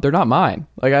like, Mom, they're not mine.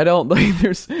 Like, I don't like,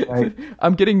 Right.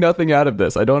 I'm getting nothing out of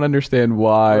this. I don't understand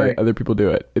why Right. other people do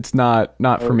it. It's not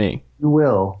for me. You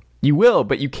will,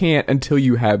 But you can't until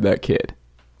you have that kid.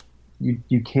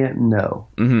 you can't know.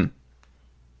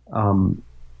 Mm-hmm.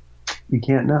 You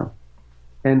can't know.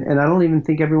 And I don't even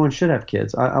think everyone should have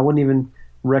kids. I wouldn't even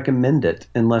recommend it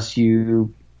unless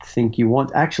you think you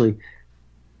want. Actually,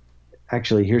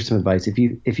 here's some advice. If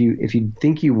you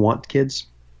think you want kids,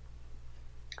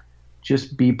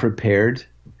 just be prepared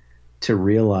to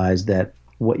realize that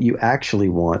what you actually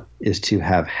want is to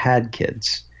have had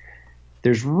kids.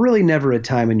 There's really never a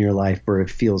time in your life where it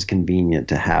feels convenient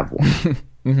to have one.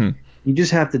 Mm-hmm. You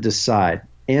just have to decide,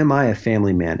 am I a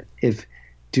family man?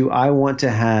 Do I want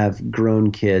to have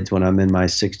grown kids when I'm in my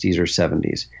 60s or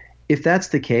 70s? If that's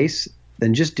the case,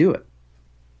 then just do it.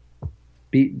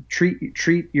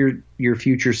 Treat your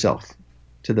future self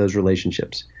to those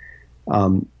relationships.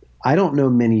 I don't know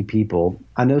many people.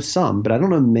 I know some, but I don't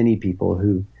know many people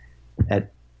who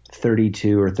at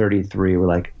 32 or 33 were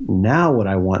like, now what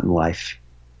I want in life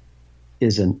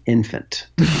is an infant.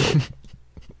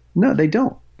 No, they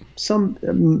don't.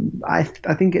 I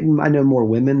think I know more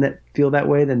women that feel that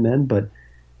way than men, but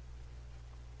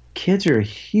kids are a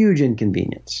huge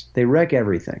inconvenience. They wreck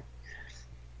everything.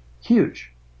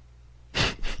 Huge.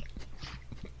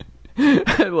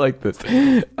 I like this.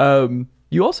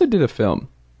 You also did a film,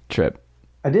 Tripp.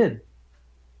 I did.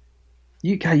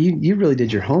 You really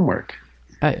did your homework.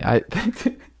 Yeah,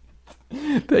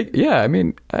 I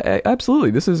mean,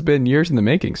 absolutely. This has been years in the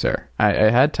making, sir. I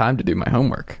had time to do my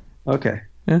homework. Okay.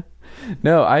 Yeah.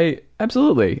 No, I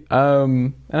absolutely.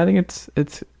 And I think it's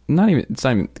not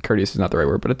even courteous is not the right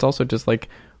word, but it's also just like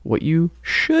what you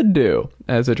should do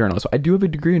as a journalist. I do have a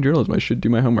degree in journalism. I should do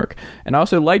my homework. And I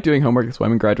also like doing homework. That's why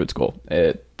I'm in graduate school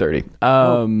at 30.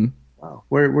 Wow.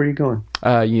 Where are you going?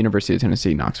 University of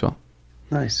Tennessee, Knoxville.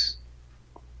 Nice.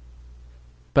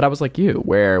 But I was like you,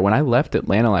 where when I left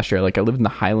Atlanta last year, like I lived in the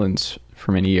Highlands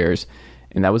for many years,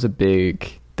 and that was a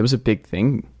big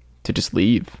thing to just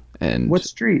leave. And what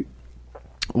street?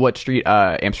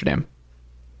 Amsterdam.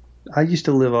 I used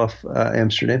to live off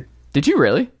Amsterdam. Did you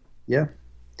really? Yeah.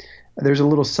 There's a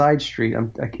little side street.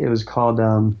 It was called.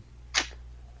 I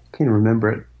can't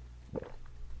remember it.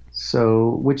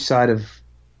 So, which side of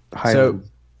Highland? So,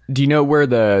 do you know where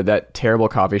that terrible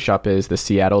coffee shop is? The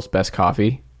Seattle's Best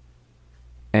Coffee.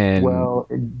 And well,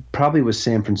 it probably was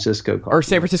San Francisco coffee. Or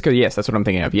San Francisco, yes, that's what I'm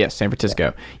thinking of. Yes, San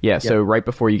Francisco. Yeah, so right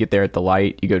before you get there at the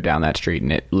light, you go down that street,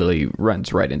 and it literally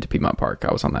runs right into Piedmont Park.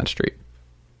 I was on that street.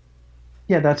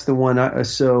 Yeah, that's the one.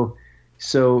 So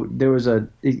there was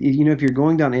if you're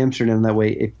going down Amsterdam that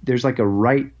way, there's like a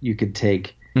right you could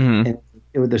take, and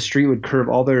the street would curve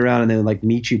all the way around, and then like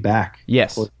meet you back.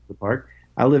 Yes. To the park.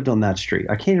 I lived on that street.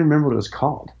 I can't even remember what it was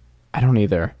called. I don't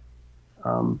either.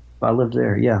 I lived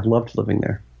there. Yeah, loved living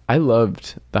there. I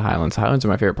loved the Highlands. The Highlands are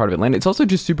my favorite part of Atlanta. It's also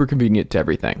just super convenient to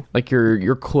everything. Like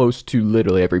you're close to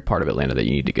literally every part of Atlanta that you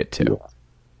need to get to.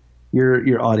 Yeah.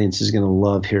 Your audience is going to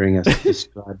love hearing us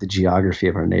describe the geography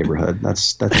of our neighborhood.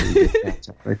 That's a good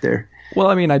concept right there. Well,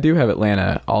 I mean, I do have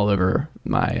Atlanta all over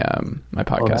my my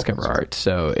podcast cover art,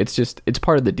 so it's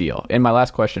part of the deal. And my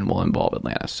last question will involve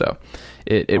Atlanta, so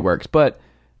it works. But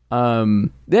to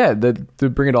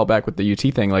bring it all back with the UT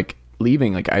thing, like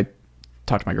leaving, like I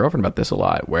talked to my girlfriend about this a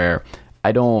lot, where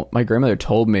my grandmother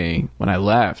told me when I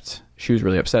left, she was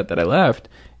really upset that I left,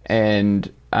 and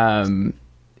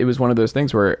it was one of those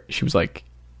things where she was like,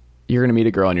 you're gonna meet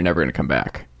a girl and you're never gonna come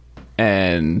back.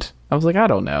 And I was like, I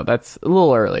don't know, that's a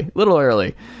little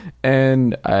early.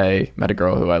 And I met a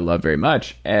girl who I love very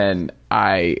much, and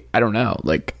I don't know,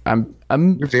 like I'm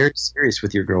You're very serious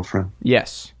with your girlfriend.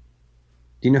 Yes.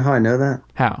 Do you know how I know that?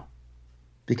 How?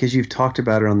 Because you've talked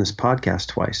about her on this podcast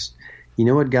twice. You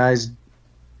know what guys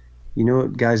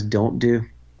don't do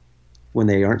when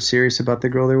they aren't serious about the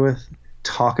girl they're with?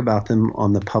 Talk about them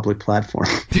on the public platform.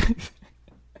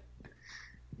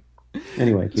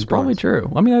 Anyway, it's probably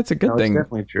true. I mean, that's a good thing. It's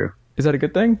definitely true. Is that a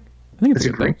good thing? I think it's a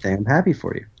good great thing. I'm happy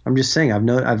for you. I'm just saying,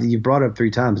 you brought it up 3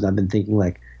 times, and I've been thinking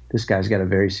like, this guy's got a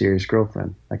very serious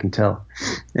girlfriend. I can tell.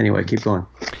 Anyway, keep going.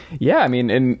 Yeah, I mean,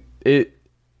 and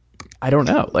I don't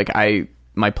know. Like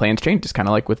my plans changed. It's kind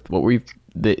of like with what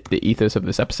the ethos of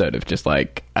this episode of just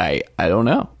like, I don't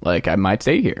know. Like I might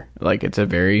stay here. Like it's a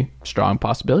very strong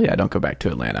possibility I don't go back to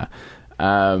Atlanta.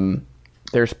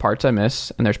 There's parts I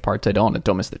miss and there's parts I don't. I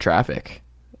don't miss the traffic.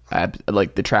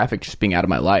 Like the traffic just being out of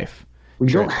my life We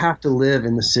don't have to live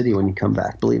in the city when you come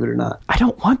back, believe it or not. I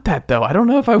don't want that, though. I don't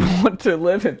know if I want to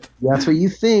live in... That's what you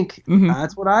think. Mm-hmm.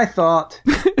 That's what I thought.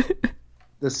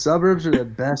 The suburbs are the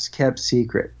best kept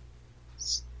secret.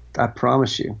 I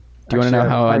promise you. Do you want to know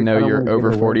how I know you're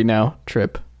over 40 now,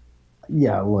 Tripp?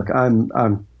 Yeah, look, I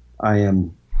am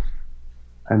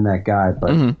that guy,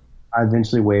 but I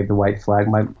eventually waved the white flag.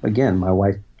 My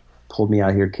wife pulled me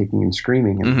out here kicking and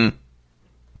screaming. And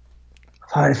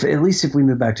thought, at least if we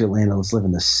move back to Atlanta, let's live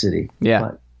in the city. Yeah.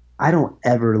 But I don't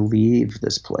ever leave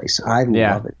this place. I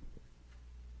love it.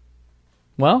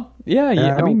 Well, yeah.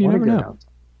 I mean, you never know. Downtown.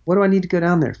 What do I need to go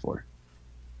down there for?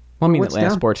 Well, I mean,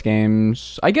 Atlanta sports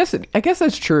games. I guess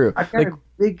that's true. I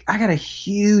got a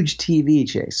huge TV,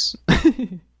 Chase.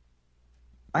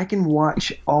 I can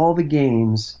watch all the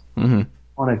games on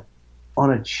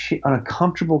a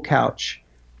comfortable couch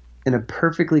in a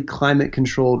perfectly climate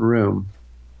controlled room,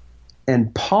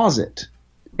 and pause it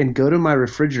and go to my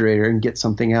refrigerator and get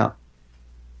something out.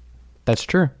 That's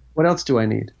true. What else do I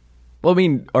need? Well, I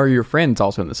mean, are your friends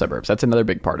also in the suburbs? That's another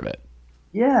big part of it.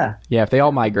 Yeah. Yeah, if they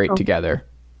all migrate together.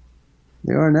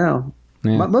 They are now.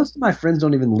 Yeah. Most of my friends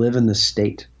don't even live in the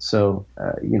state, so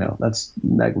that's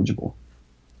negligible.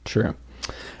 True.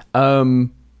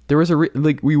 There was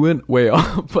we went way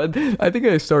off, but I think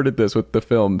I started this with the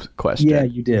film question. Yeah,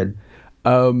 you did.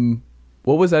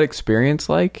 What was that experience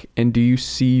like, and do you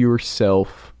see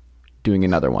yourself doing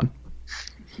another one?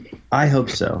 I hope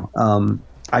so.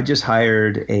 I just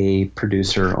hired a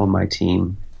producer on my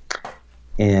team,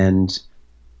 and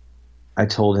I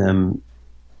told him,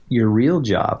 your real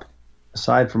job,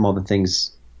 aside from all the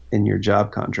things in your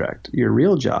job contract, your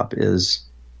real job is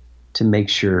to make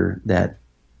sure that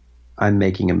I'm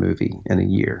making a movie in a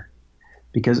year,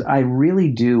 because I really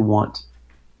do want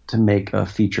to make a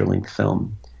feature-length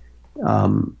film.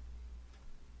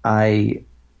 I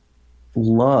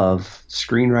love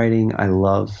screenwriting. I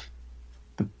love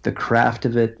the craft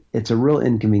of it. It's a real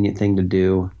inconvenient thing to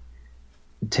do.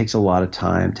 It takes a lot of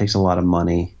time, takes a lot of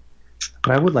money,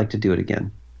 but I would like to do it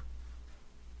again.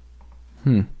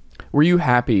 Were you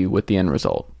happy with the end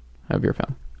result of your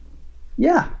film?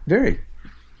 Yeah, very,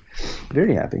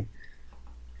 very happy.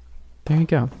 There you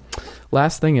go.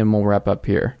 Last thing, and we'll wrap up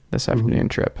here this afternoon,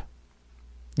 Tripp.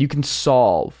 You can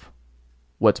solve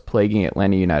what's plaguing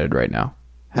Atlanta United right now.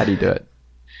 How do you do it?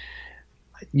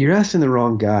 You're asking the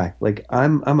wrong guy. Like,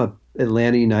 I'm a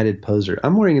Atlanta United poser.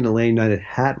 I'm wearing an Atlanta United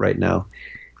hat right now.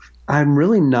 I'm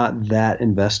really not that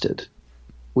invested,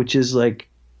 which is like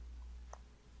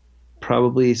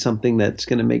probably something that's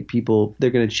going to make people,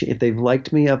 they're going to, if they've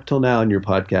liked me up till now in your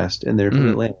podcast and they're from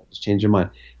Atlanta, just change their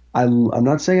mind. I'm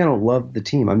not saying I don't love the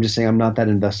team. I'm just saying I'm not that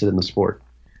invested in the sport.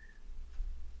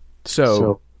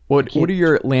 So what are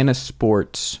your Atlanta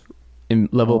sports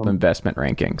level of investment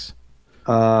rankings?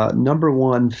 Number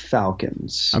 1,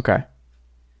 Falcons. Okay.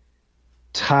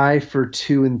 Tie for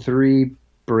 2 and 3,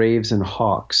 Braves and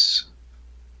Hawks.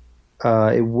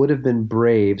 It would have been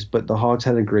Braves, but the Hawks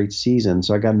had a great season,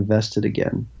 so I got invested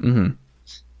again.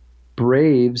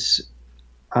 Braves,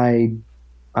 I'm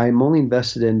only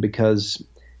invested in because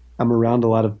I'm around a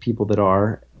lot of people that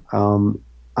are.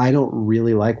 I don't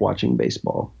really like watching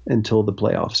baseball until the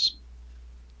playoffs.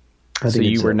 So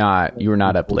you were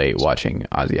not up late watching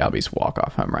Ozzie Albies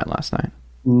walk-off home run last night?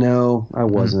 No, I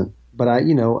wasn't. But I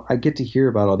get to hear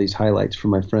about all these highlights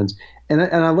from my friends, and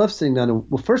I love sitting down.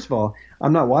 Well, first of all,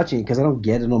 I'm not watching it because I don't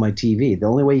get it on my TV. The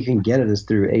only way you can get it is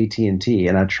through AT&T,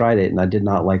 and I tried it, and I did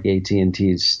not like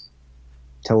AT&T's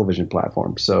television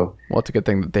platform. So, well, it's a good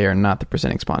thing that they are not the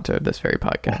presenting sponsor of this very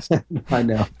podcast. I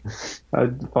know. I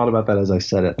thought about that as I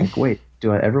said it. Like, wait,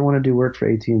 do I ever want to do work for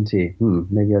AT&T?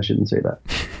 Maybe I shouldn't say that.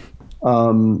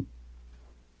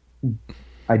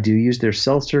 I do use their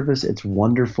cell service. It's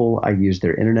wonderful. I use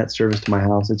their internet service to my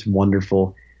house. It's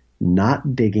wonderful.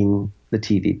 Not digging the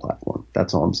TV platform.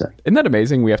 That's all I'm saying. Isn't that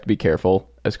amazing? We have to be careful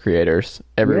as creators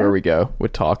everywhere we go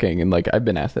with talking. And like, I've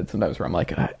been asked that sometimes where I'm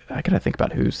like, I got to think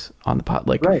about who's on the pod.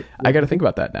 Like, right. I got to think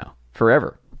about that now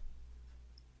forever.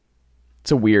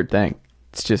 It's a weird thing.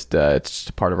 It's just a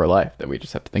part of our life that we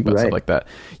just have to think about stuff like that.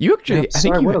 You actually,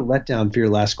 what a letdown for your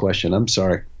last question. I'm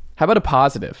sorry. How about a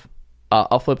positive?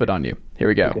 I'll flip it on you. Here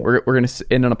we go. Okay. We're going to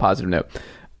end on a positive note.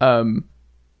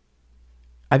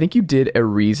 I think you did a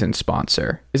Reason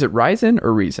sponsor. Is it Ryzen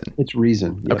or Reason? It's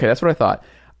Reason. Yep. Okay, that's what I thought.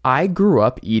 I grew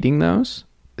up eating those.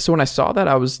 So when I saw that,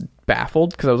 I was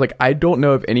baffled because I was like, I don't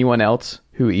know of anyone else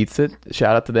who eats it.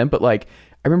 Shout out to them. But like,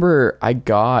 I remember I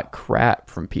got crap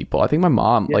from people. I think my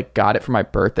mom like got it for my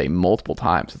birthday multiple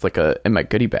times. It's like in my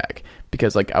goodie bag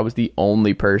because like I was the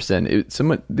only person.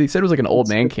 They said it was like an old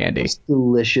man candy. It's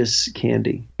delicious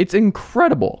candy. It's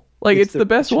incredible. Like, it's the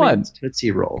best one.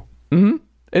 Tootsie Roll. Mm-hmm.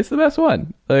 It's the best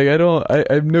one. Like,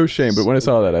 I have no shame, but when I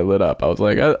saw that, I lit up. I was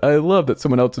like, I love that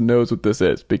someone else knows what this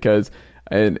is, because,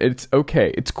 and it's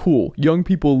okay. It's cool. Young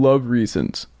people love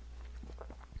Reasons.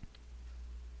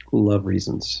 Love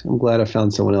Reasons. I'm glad I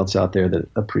found someone else out there that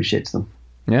appreciates them.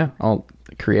 Yeah, all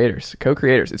creators,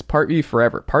 co-creators. It's Parkview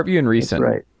forever. Parkview and Reason.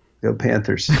 That's right. Go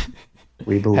Panthers.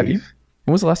 We believe.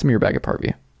 When was the last time you were back at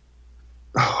Parkview?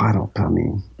 Oh, I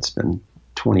mean, it's been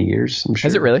 20 years, I'm sure.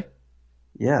 Has it really?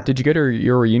 Yeah. Did you go to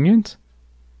your reunions?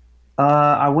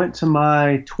 I went to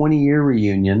my 20-year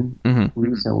reunion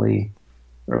recently,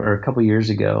 or a couple years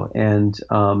ago, and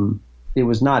it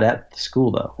was not at the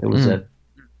school, though. It was at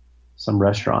some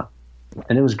restaurant,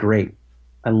 and it was great.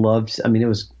 It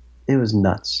was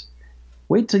nuts.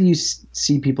 Wait till you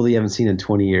see people that you haven't seen in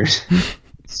 20 years.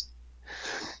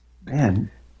 Man.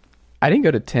 I didn't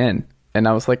go to 10, and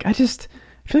I was like, I feel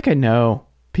like I know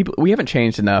people. We haven't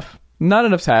changed enough. Not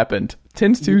enough's happened.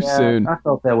 10's too soon. I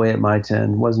felt that way at my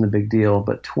 10. Wasn't a big deal,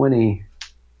 but 20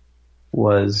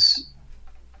 was.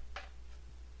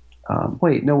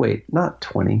 Not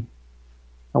 20.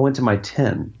 I went to my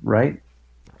 10, right?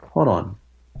 Hold on.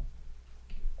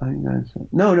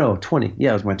 No, 20.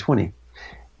 Yeah, it was my 20.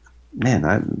 Man,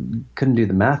 I couldn't do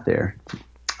the math there.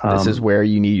 This is where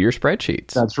you need your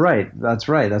spreadsheets. That's right. That's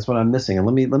what I'm missing. And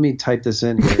let me type this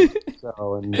in here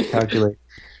and calculate.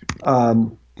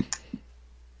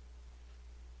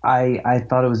 I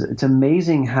thought it's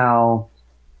amazing how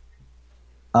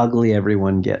ugly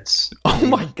everyone gets. Oh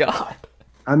my God.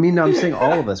 I mean, I'm saying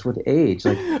all of us with age.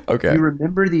 Like, okay. You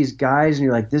remember these guys, and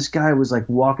you're like, this guy was like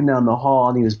walking down the hall,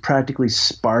 and he was practically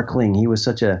sparkling. He was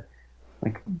such a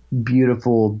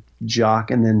beautiful jock,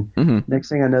 and then next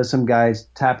thing I know, some guy's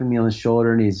tapping me on the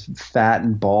shoulder, and he's fat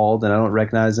and bald, and I don't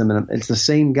recognize him, and it's the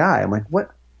same guy. I'm like,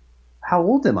 what? How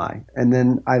old am I? And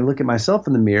then I look at myself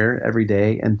in the mirror every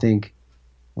day and think,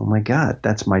 oh my God,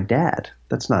 that's my dad.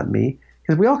 That's not me.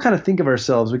 Because we all kind of think of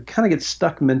ourselves, we kind of get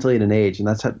stuck mentally at an age, and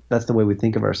that's the way we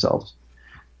think of ourselves.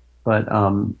 But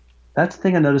that's the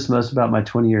thing I noticed most about my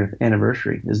 20-year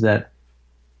anniversary is that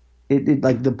it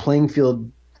like the playing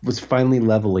field was finally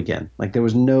level again. Like there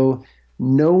was no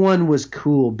one was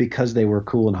cool because they were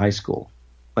cool in high school.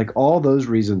 Like all those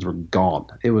reasons were gone.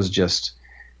 It was just,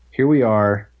 here we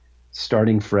are,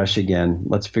 starting fresh again.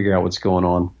 Let's figure out what's going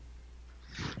on.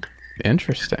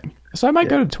 Interesting. So I might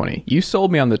go to 20. You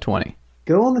sold me on the 20.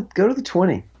 Go to the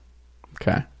 20.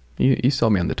 Okay. You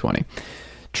sold me on the 20.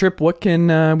 Tripp, what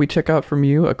can we check out from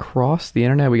you across the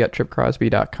internet? We got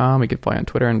trippcrosby.com. We can follow you on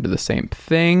Twitter and do the same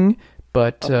thing.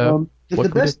 But the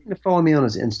best thing to follow me on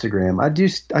is Instagram. I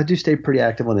do stay pretty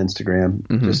active on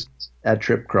Instagram, just at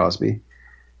Tripp Crosby.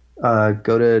 Go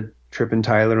to Tripp and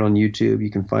Tyler on YouTube.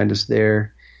 You can find us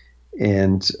there.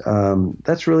 And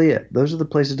that's really it. Those are the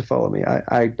places to follow me.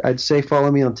 I'd say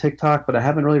follow me on TikTok, but I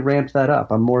haven't really ramped that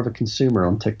up. I'm more of a consumer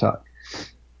on TikTok.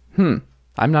 I'm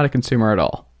not a consumer at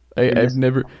all. I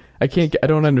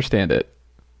don't understand it.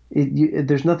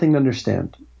 There's nothing to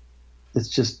understand. You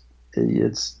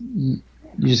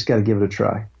just got to give it a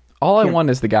try. All I want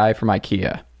is the guy from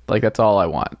IKEA. Like that's all I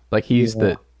want. Like he's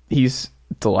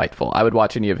delightful. I would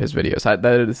watch any of his videos. That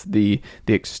is the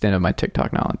extent of my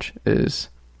TikTok knowledge is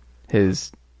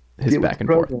his back and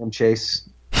forth. Chase.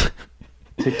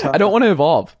 TikTok. I don't want to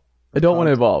evolve. I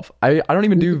don't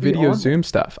even do video Zoom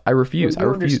stuff. I refuse. I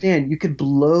refuse. Understand. You could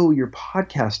blow your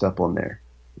podcast up on there.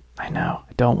 I know.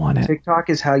 I don't want it. TikTok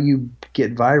is how you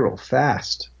get viral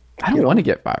fast. I don't want to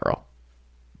get viral.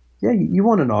 Yeah, you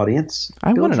want an audience.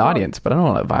 I want an audience, but I don't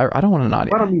want I don't want an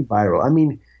audience. I don't mean viral. I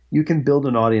mean you can build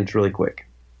an audience really quick.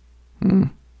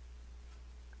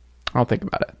 I'll think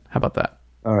about it. How about that?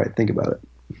 All right, think about it.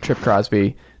 Tripp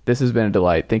Crosby, this has been a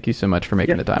delight. Thank you so much for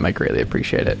making the time. I greatly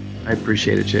appreciate it. I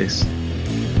appreciate it, Chase.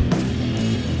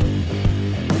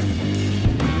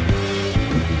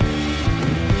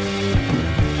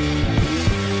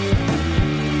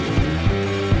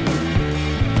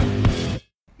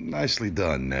 Nicely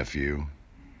done, nephew.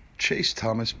 Chase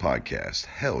Thomas Podcast.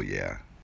 Hell yeah.